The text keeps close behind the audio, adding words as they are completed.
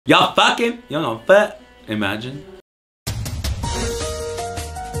Y'all fucking? Y'all gonna fuck? Imagine.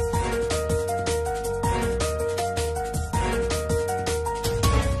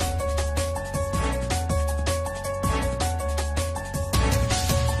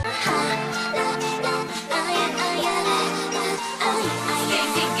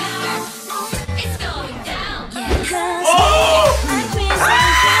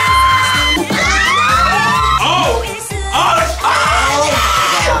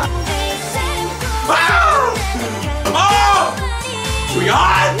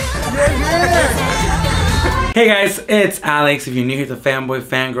 Hey guys, it's Alex. If you're new here to Fanboy,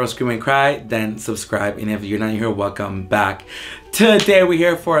 Fangirl, Scream and Cry, then subscribe. And if you're not here, welcome back. Today we're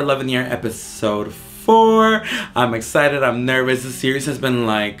here for 11th year episode 4. I'm excited, I'm nervous. The series has been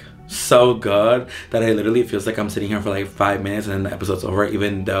like so good that I literally feels like I'm sitting here for like 5 minutes and the episode's over,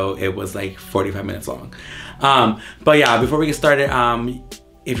 even though it was like 45 minutes long. But yeah, before we get started,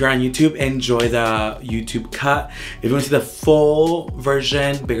 if you're on YouTube, enjoy the YouTube cut. If you want to see the full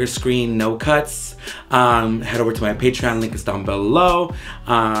version, bigger screen, no cuts, head over to my Patreon, link is down below.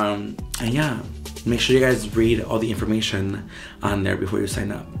 And yeah, make sure you guys read all the information on there before you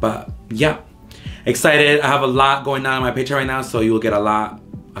sign up. But yeah, excited. I have a lot going on my Patreon right now, so you will get a lot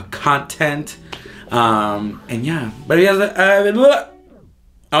of content. And yeah, but if you guys, I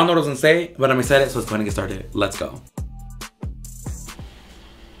don't know what I was gonna say, but I'm excited, so let's go ahead and get started. Let's go.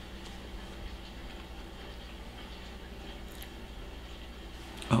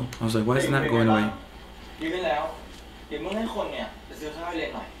 Oh, I was like, why is it not going away? ยืนแล้วเดี๋ยวมึงให้คนเนี่ยไปซื้อข้าวให้เรีย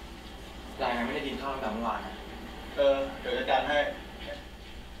นหน่อยรายงานไม่ได้กินข้าวตั้งแต่เมื่อวานนะเดี๋ยวจัดการให้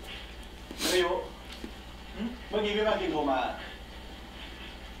ไม่รู้เมื่อกี้พี่มากินโทรมา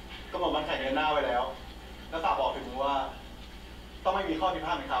ก็บอกมันใส่เดือนหน้าไว้แล้วแล้วฝากบอกถึงมึงว่าต้องไม่มีข้อผิดพล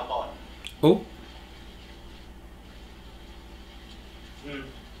าดในคราวก่อน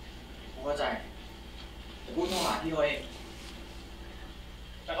กูเข้าใจแต่กูโทรหาพี่เขาเอง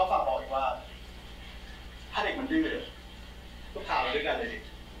แล้วก็ฝากบอกอีกว่าถ้าเด็กมันดื้อก็พามาด้วยกันเลยดิ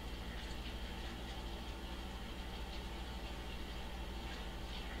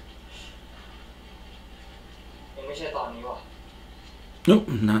ยังไม่ใช่ตอนนี้วะ Nope,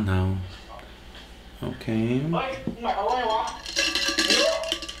 not now. Okay. เฮ้ยหมายความว่าไงวะ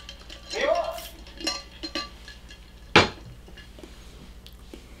มิว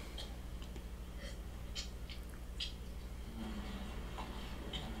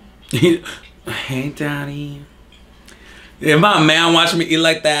Hey, Daddy. If my man watching me eat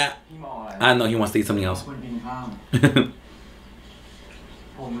like that, I know he wants to eat something else.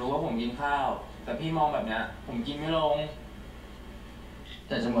 ผมรู้ว่าผมกินข้าวแต่พี่มองแบบนี้ผมกินไม่ลงแ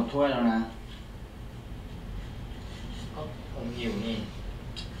ต่จะหมดถ้วยแล้วนะก็ผมหิวนี่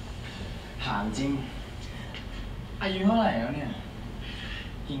ถามจริงอายุเท่าไหร่แล้วเนี่ย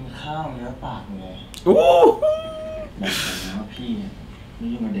กินข้าวเยอะปากเลยบอกผมนะว่าพี่นี่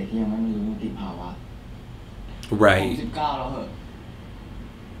ยังเป็นเด็กที่ยังไม่รู้นิติภาวะ Right. 19แล้วเหรอ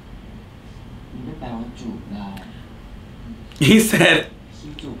มันไม่แปลว่าจูบได้ He said.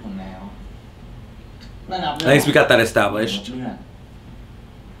 พี่จูบผมแล้ว At least we got that established.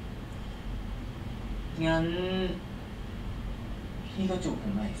 งั้นพี่ก็จูบผ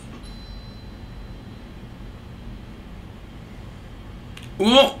มหน่อยสิ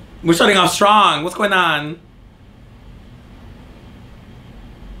Ooh, we're starting off strong. What's going on?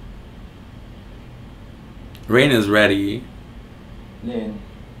 Rain is ready.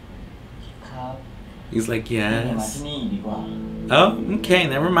 He's like, yes. Oh, okay,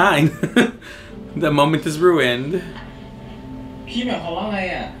 never mind. The moment is ruined. พี่หมายความว่าไง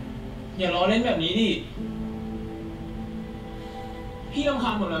อ่ะอย่าล้อเล่นแบบนี้ดิพี่รำคา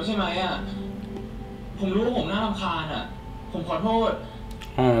ญผมแล้วใช่ไหมอ่ะผมรู้ว่าผมน่ารำคาญอ่ะผมขอโทษ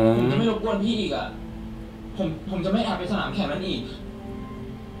ผมจะไม่รบกวนพี่อีกอ่ะผมจะไม่แอบไปสนามแข่งนั้นอีก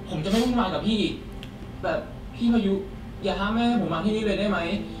ผมจะไม่วุ่นวายกับพี่อีกแบบพี่พายุอย่าห้ามแม่ผมมาที่นี่เลยได้ไหม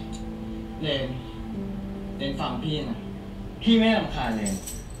เลนฟังพี่นะพี่ไม่รำคาญเลย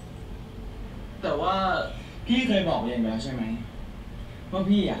แต่ว่าพี่เคยบอกเลนไปแล้วใช่ไหมว่า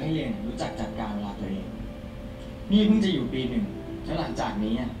พี่อยากให้เลนรู้จักจัดการเวลาตัวเองนี่เพิ่งจะอยู่ปี 1แล้วหลังจาก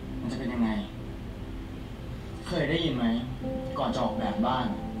นี้มันจะเป็นยังไงเคยได้ยินไหมก่อนจะออกแบบบ้าน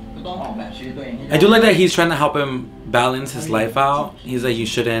ก็ต้องออกแบบชีวิตตัวเองให้ได้ I do like that he's trying to help him balance his life out. He's like, you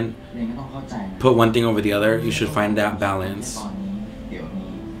shouldn't put one thing over the other. You should find that balance.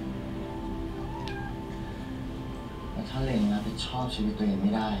 แต่ถ้าเลนรับผิดชอบชีวิตตัวเองไ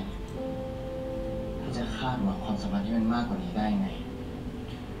ม่ได้พี่จะคาดหวังความสัมพันธ์ที่มันมากกว่านี้ได้ไง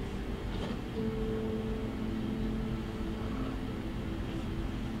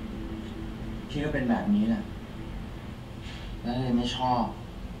พี่ก็เป็นแบบนี้แหละแล้วเลนไม่ชอบ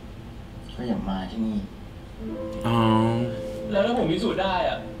ก็อย่ามาที่นี่ อ๋อแล้วถ้าผมพิสูจน์ได้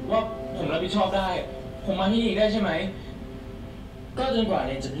อะว่าผมรับผิดชอบได้ผมมาที่นี่ได้ใช่ไหมก็จนกว่าเ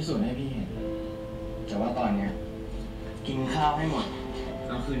รนจะพิสูจน์ให้พี่เห็นแต่ว่าตอนเนี้ยกินข้าวให้หมดแ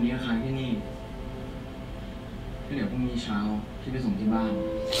ล้วคืนนี้ค้างที่นี่เดี๋ยวพรุ่งนี้เช้าพี่ไปส่งที่บ้าน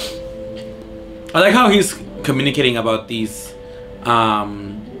I like how he's communicating about these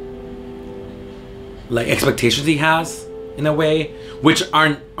like expectations he has in a way, which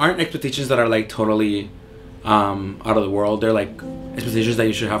aren't expectations that are like totally out of the world. They're like expectations that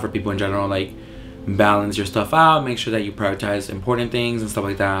you should have for people in general, like balance your stuff out, make sure that you prioritize important things and stuff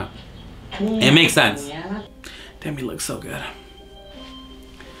like that. It makes sense. Damn, he looks so good.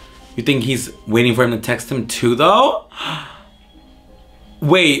 You think he's waiting for him to text him too, though?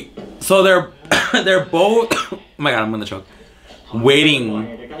 Wait, so they're both oh my god, I'm gonna choke. Waiting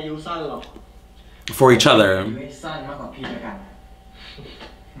for each other.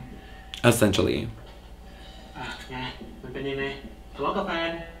 Essentially. ไงมันเป็นยังไงทะเลาะกับแฟ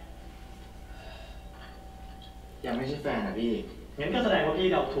นยังไม่ใช่แฟนอ่ะพี่งั้นก็แสดงว่าพี่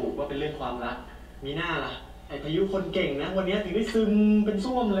เดาถูกว่าเป็นเรื่องความรักมีหน้าล่ะไอ้พายุคนเก่งนะวันนี้ถึงได้ซึมเป็น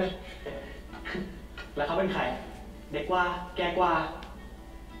ส้วมเลยแล้วเขาเป็นใครเด็กกว่าแก่กว่า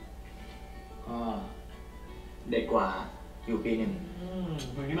ก็เด็กกว่าอยู่ปีหนึ่ง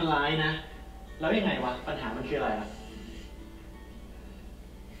มึงนี่มันร้ายนะแล้วยังไงวะปัญหามันคืออะไรล่ะ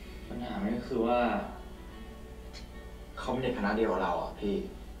ปัญหามันก็คือว่าเขาเป็นเด็กคณะเดียวกับเราอ่ะพี่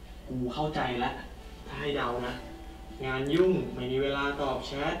กูเข้าใจแล้วถ้าให้เดานะงานยุ่งไม่มีเวลาตอบแ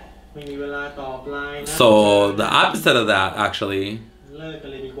ชทไม่มีเวลาตอบไลน์นะ So the opposite of that actually. เลิกกัน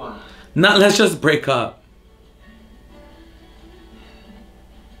เลยดีกว่า Not let's just break up.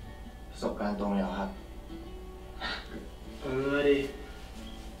 ประสบการณ์ตรงเลยเหรอครับดิ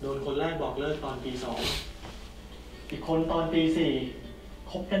โดนคนแรกบอกเลิกตอนปี 2อีกคนตอนปี 4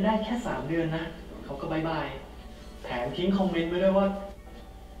คบกันได้แค่3 เดือนนะเขาก็บายบายแถมทิ้งคอมเมนต์ไว้ด้วยว่า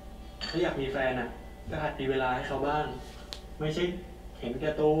ถ้าอยากมีแฟนอ่ะก็หัดมีเวลาให้เขาบ้างไม่ใช่เห็นแ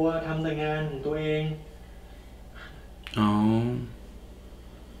ก่ตัวทำแต่งานของตัวเอง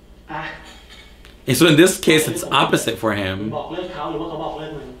So in this case it's opposite for him. บอกเลิกเขาหรือว่าเขาบอกเลิ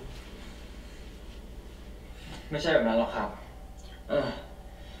กมึงไม่ใช่แบบนั้นหรอกครับ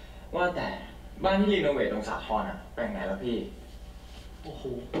ว่าแต่บ้านที่รีโนเวทตรงสาทรอ่ะแปลงไหนแล้วพี่โอ้โห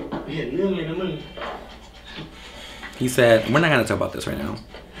เห็นเรื่องเลยนะมึง He said we're not gonna talk about this right now.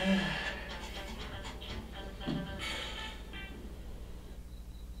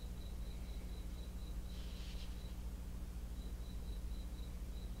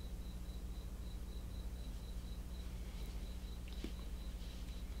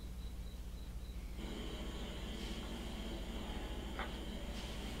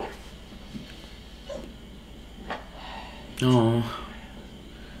 Oh.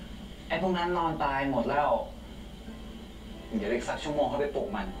 ไอ้พวกนั้นนอนตายหมดแล้วเดี๋ยวอีกสักชั่วโมงเขาไปปลุก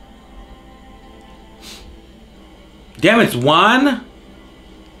มัน Damn, it's 1?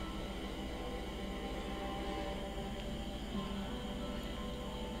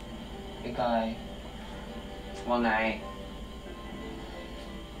 พี่กายว่าไง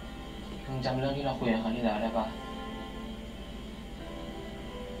มึงจำเรื่องที่เราคุยกันครั้งที่แล้วได้ปะ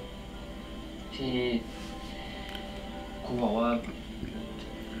ที่กูบอกว่า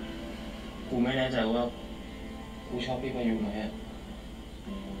กูไม่แน่ใจว่ากูชอบพี่ประยุทธ์ไหมฮะ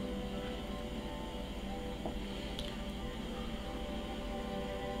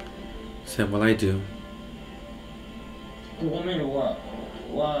Said well I do. กูก็ไม่รู้อะ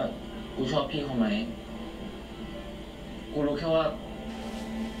ว่ากูชอบพี่เขาไหมกูรู้แค่ว่า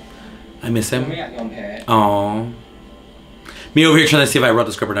I miss him. ไม่อยากยอมแพ้ Oh. Me over here trying to see if I wrote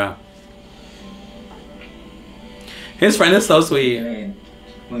the script or not. His friend is so sweet.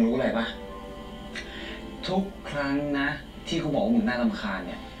 มึงรู้อะไรปะทุกครั้งนะที่กูบอกว่ามึงน่ารำคาญเ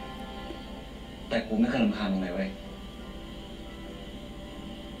นี่ยแต่กูไม่เคยรำคาญมึงเลยเว้ย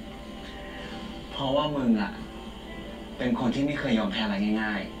เพราะว่ามึงอะเป็นคนที่ไม่เคยยอมแพ้อะไร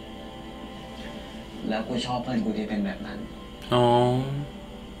ง่ายๆแล้วกูชอบเพื่อนกูที่เป็นแบบนั้น Oh.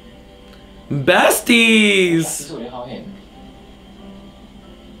 Besties. ที่สุดที่เขาเห็น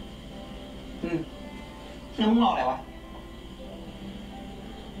แล้วมึงรออะไรวะ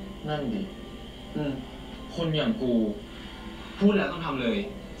นั่นดิคนอย่างกูพูดแล้วต้องทำเลย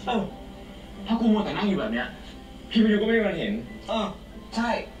ถ้ากูมัวแต่นั่งอยู่แบบเนี้ยพี่วิวก็ไม่มีวันเห็นใช่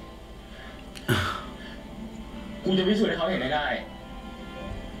กูจะพิสูจน์ให้เขาเห็นได้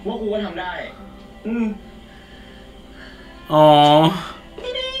ว่ากูก็ทำได้อ๋อ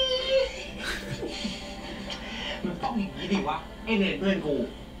มันต้องอย่างนี้ดิวะไอเรนเพื่อนกู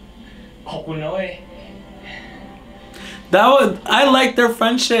ขอบคุณนะเว้ย That was I like their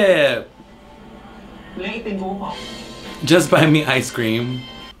friendship. เลี้ยงไอติมกูเปล่า Just buy me ice cream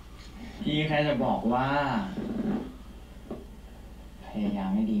พี่แค่จะบอกว่าพยายาม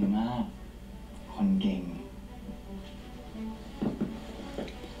ไม่ดีมากคนเก่ง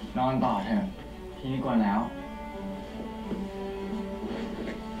นอนต่อเถอะพี่ไม่กวนแล้ว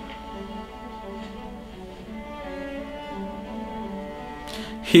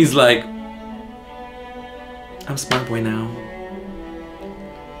He's like I'm smart boy now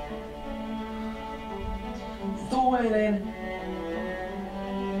สู้ไอเลน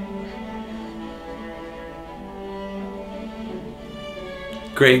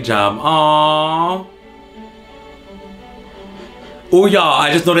Great job. Aww. Oh, y'all, I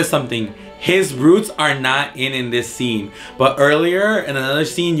just noticed something. His roots are not in this scene. But earlier, in another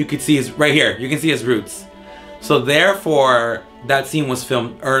scene, you could see his... Right here, you can see his roots. So therefore, that scene was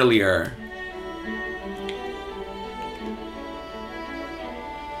filmed earlier.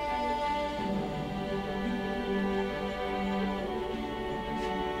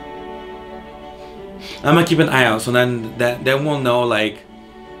 I'm gonna keep an eye out. So then we'll know, like,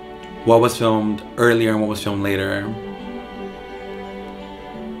 what was filmed earlier and what was filmed later.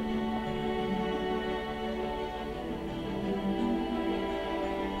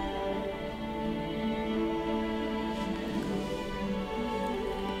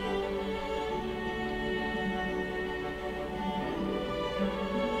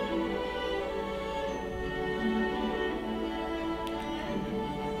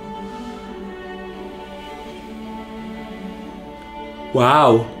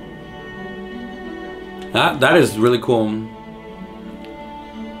 Wow. That is really cool.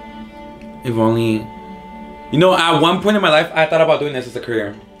 If only... You know, at one point in my life, I thought about doing this as a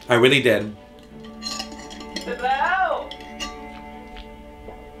career. I really did.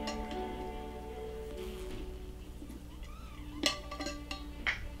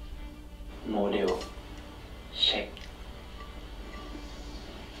 Model check.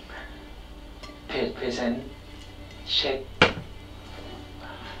 Present check.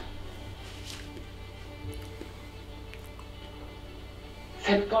 เส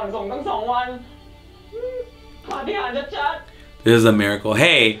ร็จก่อนส่งตั้ง2 วันปาฏิหาริย์ชัด This is a miracle.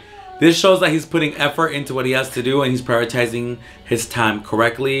 Hey, this shows that he's putting effort into what he has to do and he's prioritizing his time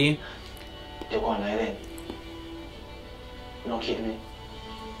correctly. เดี๋ยวก่อนนะเล่นน้องคิดไหม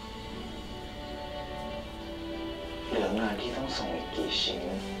เหลืองานที่ต้องส่งอีกกี่ชิ้น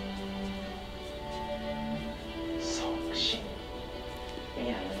2 ชิ้นไม่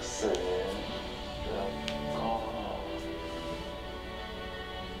อ่านหนังสือแล้วก็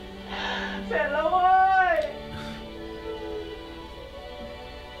เสร็จแล้วเว้ย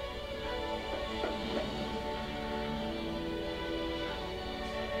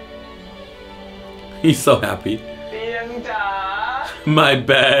He's so happy. เตียงจ๋า My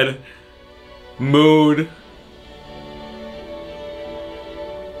bed. Mood.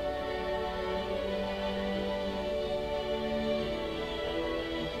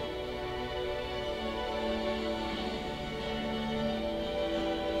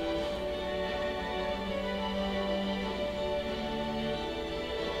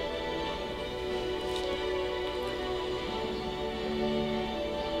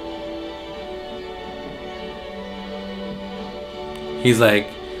 He's like,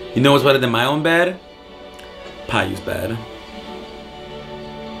 you know what's better than my own bed? Payu's bed.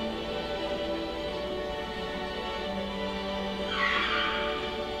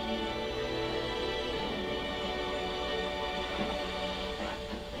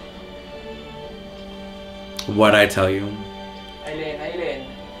 What'd I tell you? ไอเลน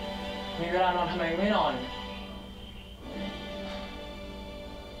มีเวลานอนทำไมไม่นอน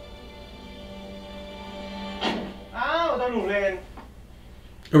อ้าวตาหนูเลน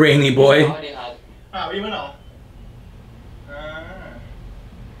Rainy boy. สวัสดีครับวิ่งมาเหรอ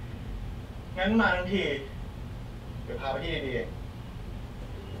งั้นมาทั้งทีเดี๋ยวพาไปที่ดี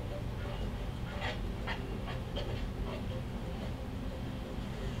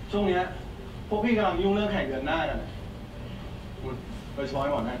ช่วงนี้พวกพี่กำลังยุ่งเรื่องแข่งเดือนหน้าน่ะโดยเฉพาะ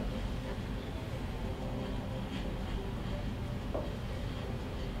หมอนั่น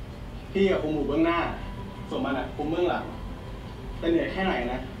พี่คุมหมู่เบื้องหน้าส่วนมันคุมเบื้องหลังแต่เหนื่อยแค่ไหน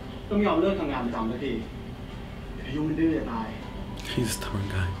นะก็ไม่ยอมเลิกทำงานประจำสักทียุ่งมันดื้อจะตาย He's a stubborn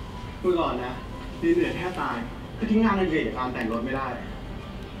guy. เมื่อก่อนนะเหนื่อยแค่ตายก็ทิ้งงานในเวทการแต่งรถไม่ได้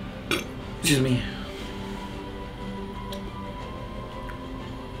Excuse me.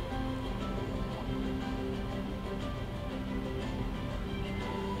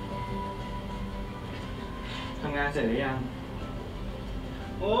 ทำงานเสร็จหรือยัง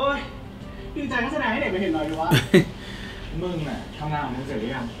โอ้ยดีใจก็แสดงให้เด็กไปเห็นหน่อยดีวะ มึงน่ะทำงานของมึงเสร็จหรื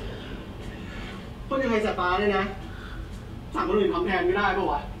อยัง คนยังไงสายฟ้าเนี่ยนะสั่งคนอื่นทำแทนไม่ได้ป่ะ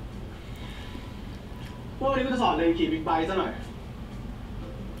วะพวกนี้ก็จะสอนเรียนขี่บิ๊กไบค์ซะหน่อย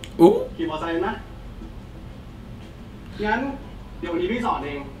ขี่มอเตอร์ไซค์นะงั้นเดี๋ยววันนี้พี่สอนเ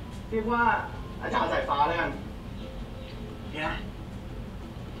องเรียกว่าอาจารย์สายฟ้าแล้วกันเนี่ย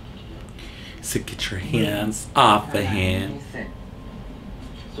So get your hands off the hand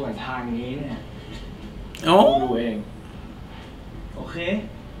ส่วนทางนี้เนี่ย Oh ดูเองโอเค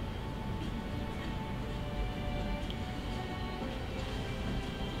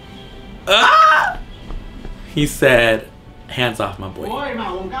He said hands off my boy โอ้ยหมา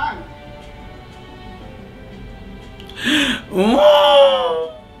วงก้าง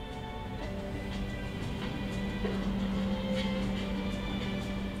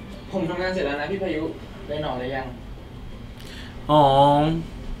ผมทำงานเสร็จแล้วนะพี่พายุได้นอนหรือยัง Oh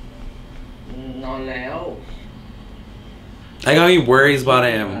นอนแล้ว I got he worries about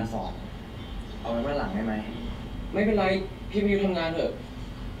him เอาไว้วันหลังได้ไหมไม่เป็นไรพี่พายุทำงานเถอะ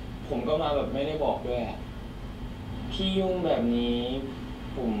ผมก็มาแบบไม่ได้บอกด้วยอะพี่ยุ่งแบบนี้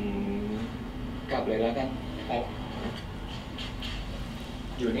ผมกลับเลยแล้วกันไป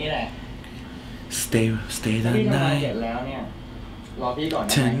อยู่นี่แหละ Stay พี่ the ทำงานเสร็ night จแล้วเนี่ยรอพี่ก่อนน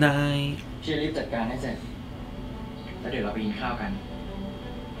ะ tonight พี่รีบจัดการให้เสร็จแล้วเดี๋ยวเราไปกินข้าวกัน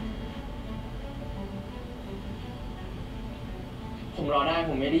ผมรอได้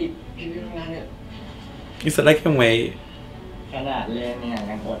ผมไม่รีบพี่ทำงานเนี่ย He said I can wait ขนาดเรียนเนี่ย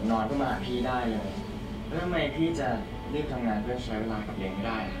ยังอดนอนเพื่อมาหาพี่ได้เลยแล้วทำไมพี่จะรีบทำงานเพื่อใช้เวลากับเรียนไม่ไ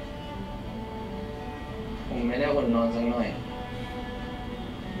ด้ผมไม่ได้อดนอนสักหน่อย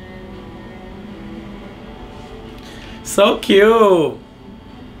So cute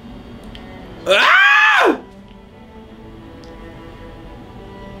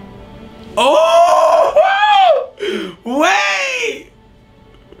Oh wait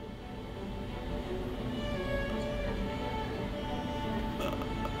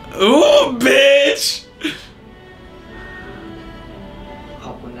Ooh bitch ข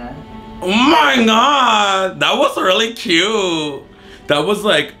อบคุณนะ Oh my god, that was really cute. That was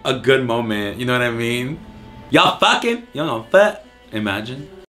like a good moment, you know what I mean? Y'all fucking, y'all gonna fuck, imagine.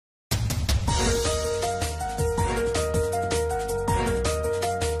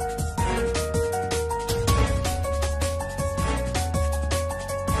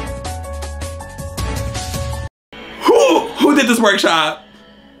 Who did this workshop?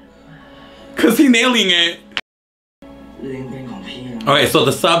 Cause he nailing it. Okay, so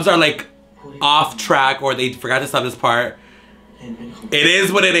the subs are like off track or they forgot to sub this part. It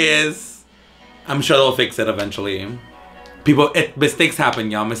is what it is. I'm sure they'll fix it eventually. Mistakes happen,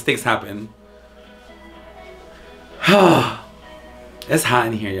 y'all. Mistakes happen. It's hot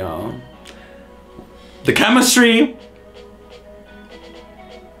in here, y'all. The chemistry.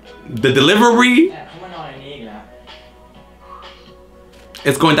 The delivery.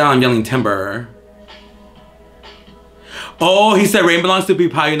 It's going down on Yelling Timber. Oh, he said rain belongs to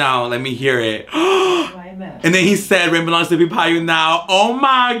Pipayu now. Let me hear it. And then he said rain belongs to Pipayu now. Oh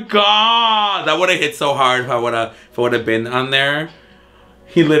my god. That would have hit so hard if I would have been on there.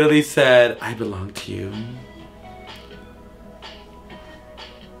 He literally said, I belong to you.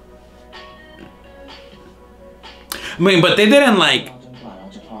 I mean, but they didn't like...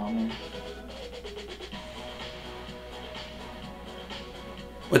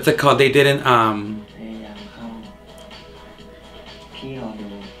 What's it called? They didn't,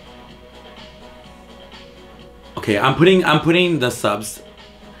 Okay, I'm putting the subs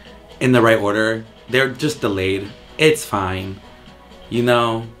in the right order. They're just delayed. It's fine. You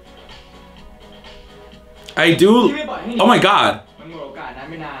know. I do. Oh my god.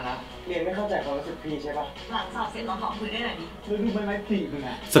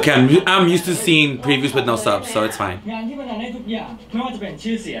 It's okay. I'm used to seeing previews with no subs, so it's fine.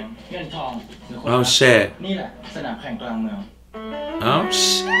 Oh shit. Oh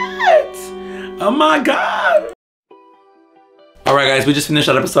shit. Oh my god. Alright guys, we just finished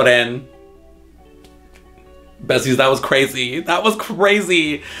that episode and besties, that was crazy. That was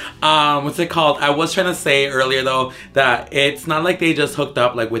crazy. What's it called? I was trying to say earlier though that it's not like they just hooked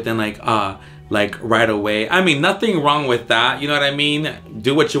up like within like right away. I mean, nothing wrong with that, you know what I mean?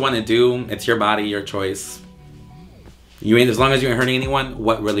 Do what you want to do. It's your body, your choice. You ain't, as long as you ain't hurting anyone,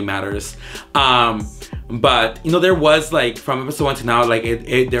 what really matters. But you know, there was like from episode 1 to now, like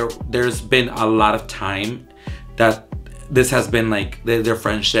there's been a lot of time that this has been like their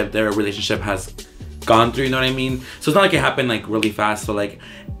friendship, their relationship has gone through, you know what I mean? So it's not like it happened like really fast. So like,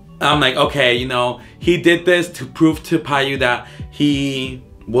 I'm like, okay, you know, he did this to prove to Payu that he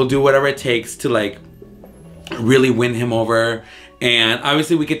will do whatever it takes to like really win him over. And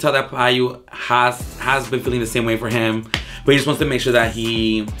obviously we could tell that Payu has been feeling the same way for him, but he just wants to make sure that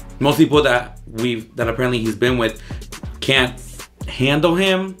most people that apparently he's been with can't handle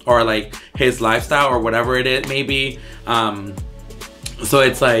him or like his lifestyle or whatever it may be. So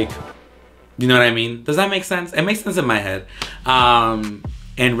it's like, you know what I mean? Does that make sense? It makes sense in my head.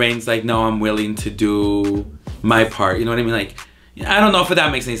 And Rain's like, no, I'm willing to do my part. You know what I mean? Like, I don't know if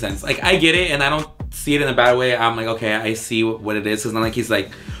that makes any sense. Like, I get it and I don't see it in a bad way. I'm like, okay, I see what it is. It's not like he's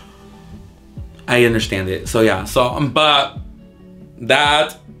like, I understand it. So yeah, but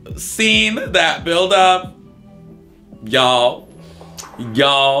that scene, that build up, y'all,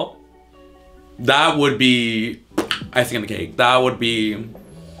 that would be icing on the cake. That would be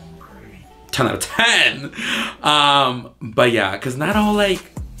 10 out of 10. But yeah, cause not all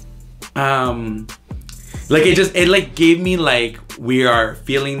like it like gave me like, we are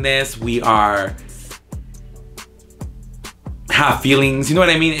feeling this, we are have feelings, you know what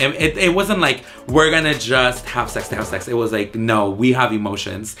I mean? It wasn't like we're gonna just have sex to have sex. It was like, no, we have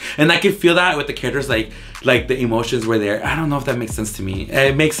emotions. And I could feel that with the characters, like the emotions were there. I don't know if that makes sense to me.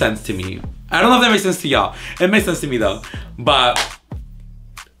 It makes sense to me. I don't know if that makes sense to y'all. It makes sense to me though. But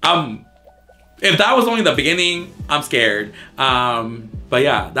if that was only the beginning, I'm scared. But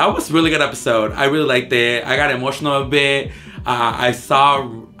yeah, that was a really good episode. I really liked it. I got emotional a bit. I saw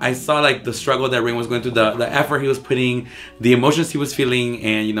like the struggle that Rain was going through, the effort he was putting, the emotions he was feeling,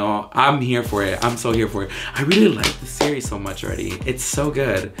 and you know, I'm here for it. I'm so here for it. I really like the series so much already. It's so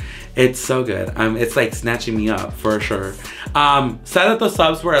good. It's so good. It's like snatching me up for sure. Sad that the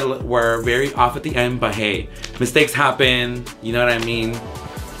subs were very off at the end, but hey, mistakes happen. You know what I mean?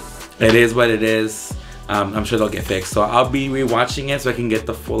 It is what it is. I'm sure they'll get fixed. So I'll be rewatching it so I can get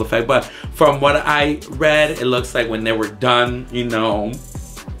the full effect. But from what I read, it looks like when they were done, you know,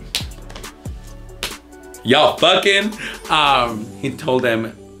 y'all fucking, he told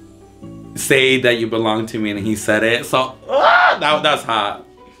them, say that you belong to me, and he said it. So that's hot.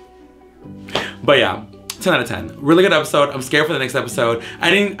 But yeah, 10 out of 10. Really good episode. I'm scared for the next episode.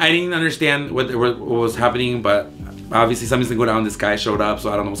 I didn't understand what was happening, but obviously something's gonna go down. This guy showed up,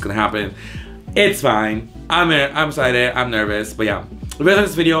 so I don't know what's gonna happen. It's fine. I'm excited. I'm nervous. But yeah, if you guys like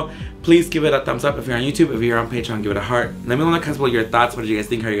this video, please give it a thumbs up. If you're on YouTube, if you're on Patreon, give it a heart. Let me know in the comments below your thoughts. What did you guys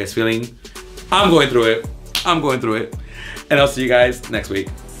think? How are you guys feeling? I'm going through it. I'm going through it. And I'll see you guys next week.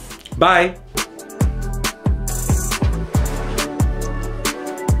 Bye.